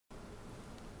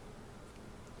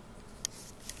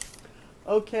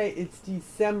Okay, it's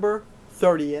December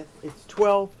 30th. It's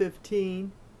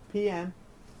 12:15 p.m.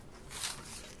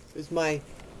 It's my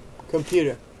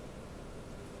computer.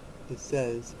 It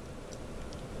says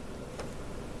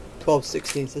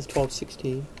 12:16. It says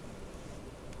 12:16.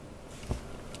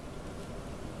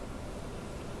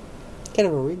 Can't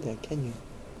even read that, can you?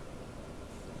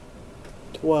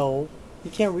 12.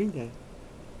 You can't read that.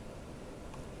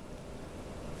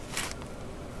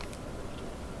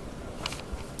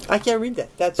 I can't read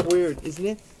that. That's weird, isn't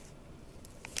it?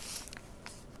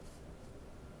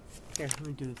 Here, let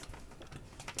me do this.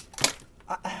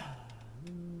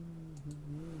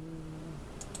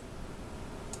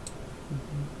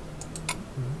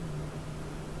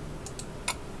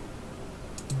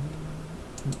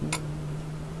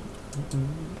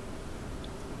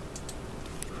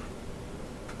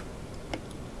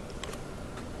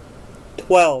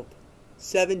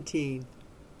 12:17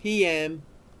 p.m.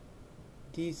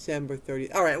 December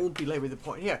 30th. All right, we'll belabor the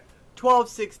point here.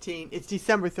 12:16. It's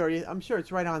December 30th. I'm sure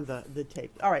it's right on the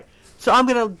tape. All right, so I'm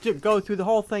gonna go through the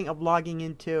whole thing of logging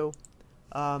into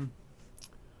my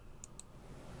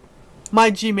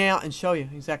Gmail and show you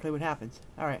exactly what happens.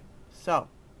 All right, so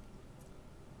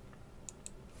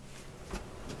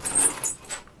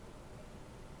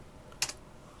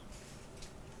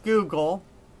Google.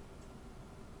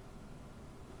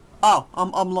 Oh,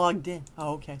 I'm logged in.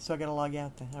 Oh, okay. So I gotta log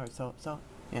out then. All right. So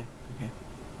yeah. Okay.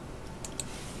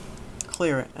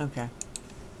 Clear it. Okay.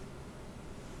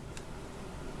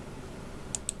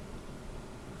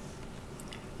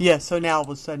 Yeah. So now all of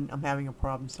a sudden I'm having a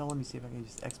problem. So let me see if I can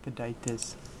just expedite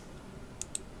this.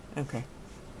 Okay.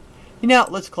 You know,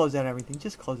 let's close out everything.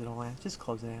 Just close it all out. Just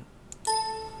close it out.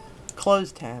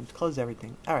 Close tabs. Close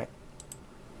everything. All right.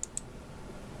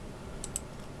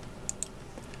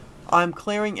 I'm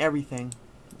clearing everything.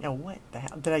 Now, what the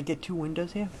hell? Did I get two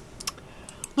windows here?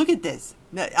 Look at this.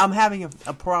 Now, I'm having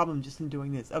a problem just in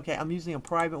doing this. Okay, I'm using a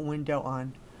private window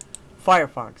on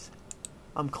Firefox.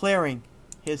 I'm clearing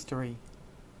history.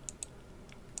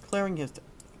 Clearing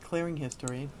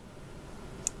history.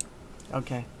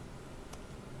 Okay.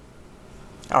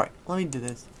 Alright, let me do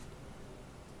this.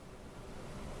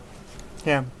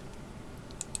 Here.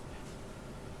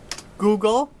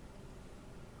 Google.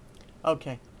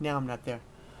 Okay, now I'm not there.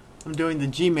 I'm doing the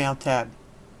Gmail tab.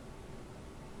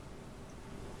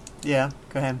 Yeah,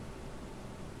 go ahead.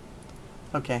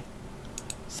 Okay.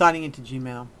 Signing into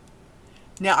Gmail.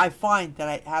 Now I find that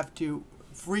I have to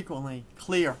frequently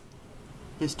clear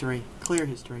history.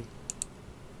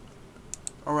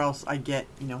 Or else I get,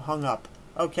 hung up.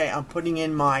 Okay, I'm putting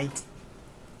in my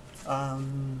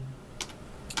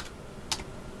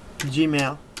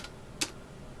Gmail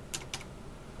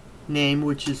name,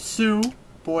 which is Sue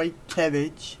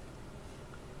Boykevich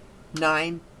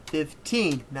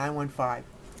 915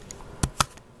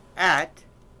 at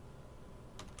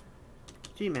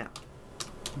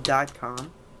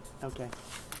gmail.com. Okay.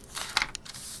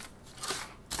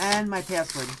 And my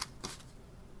password,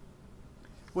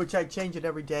 which I change it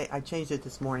every day. I changed it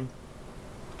this morning.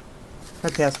 My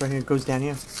password here goes down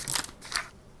here.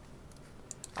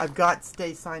 I've got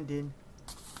stay signed in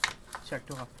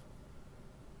checked off.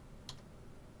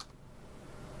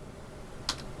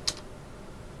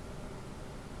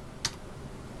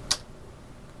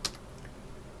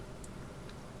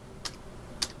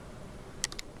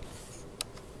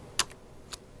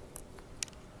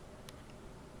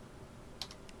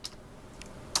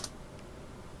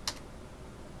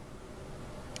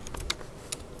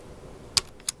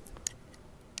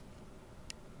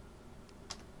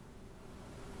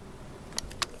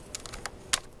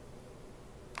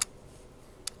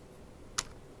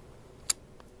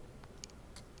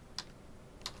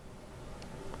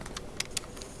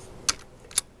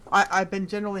 I've been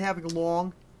generally having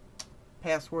long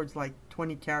passwords, like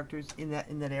 20 characters in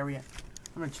that area.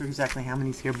 I'm not sure exactly how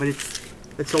many's here, but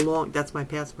it's a long. That's my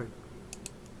password.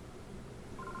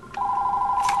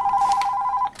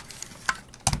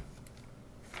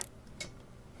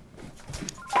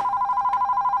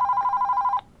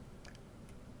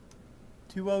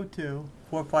 (202)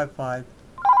 455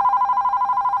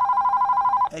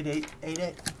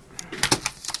 8888.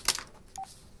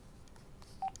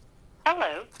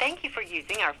 Hello, thank you for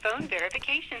using our phone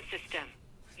verification system.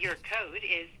 Your code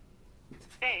is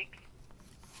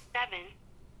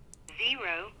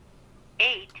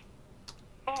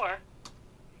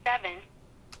 6708447.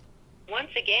 Once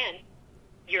again,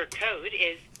 your code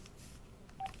is...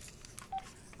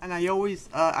 And I always,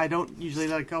 I don't usually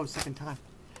let it go a second time.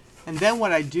 And then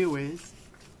what I do is,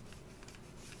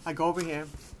 I go over here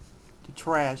to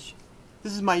trash.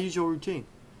 This is my usual routine.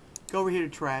 Go over here to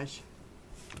trash.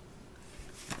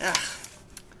 Ugh.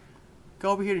 Go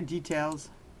over here to details.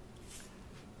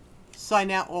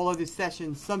 Sign out all other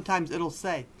sessions. Sometimes it'll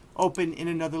say open in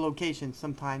another location.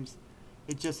 Sometimes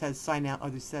it just has sign out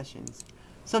other sessions.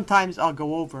 Sometimes I'll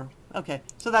go over. Okay,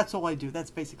 so that's all I do.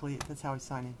 That's basically it. That's how I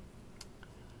sign in.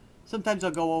 Sometimes I'll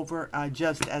go over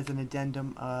just as an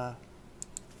addendum.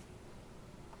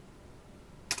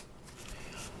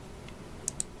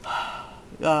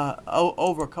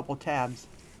 Over a couple tabs.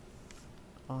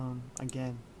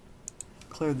 Again,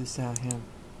 clear this out here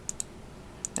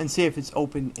and see if it's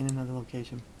open in another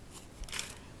location.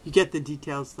 You get the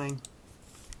details thing.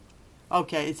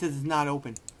 Okay, it says it's not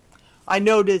open. I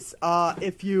notice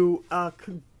if you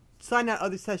sign out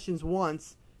other sessions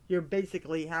once, you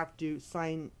basically have to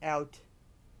sign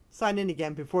in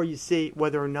again before you see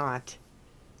whether or not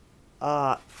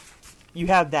you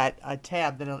have that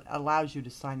tab that allows you to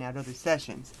sign out other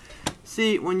sessions.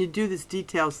 See, when you do this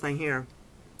details thing here,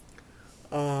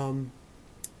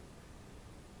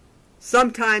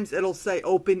 sometimes it'll say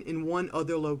open in one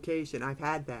other location. I've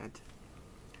had that.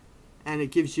 And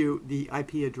it gives you the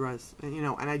IP address, and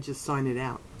I just sign it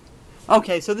out.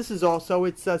 Okay, so this is also,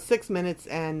 it's 6 minutes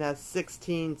and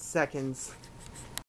 16 seconds.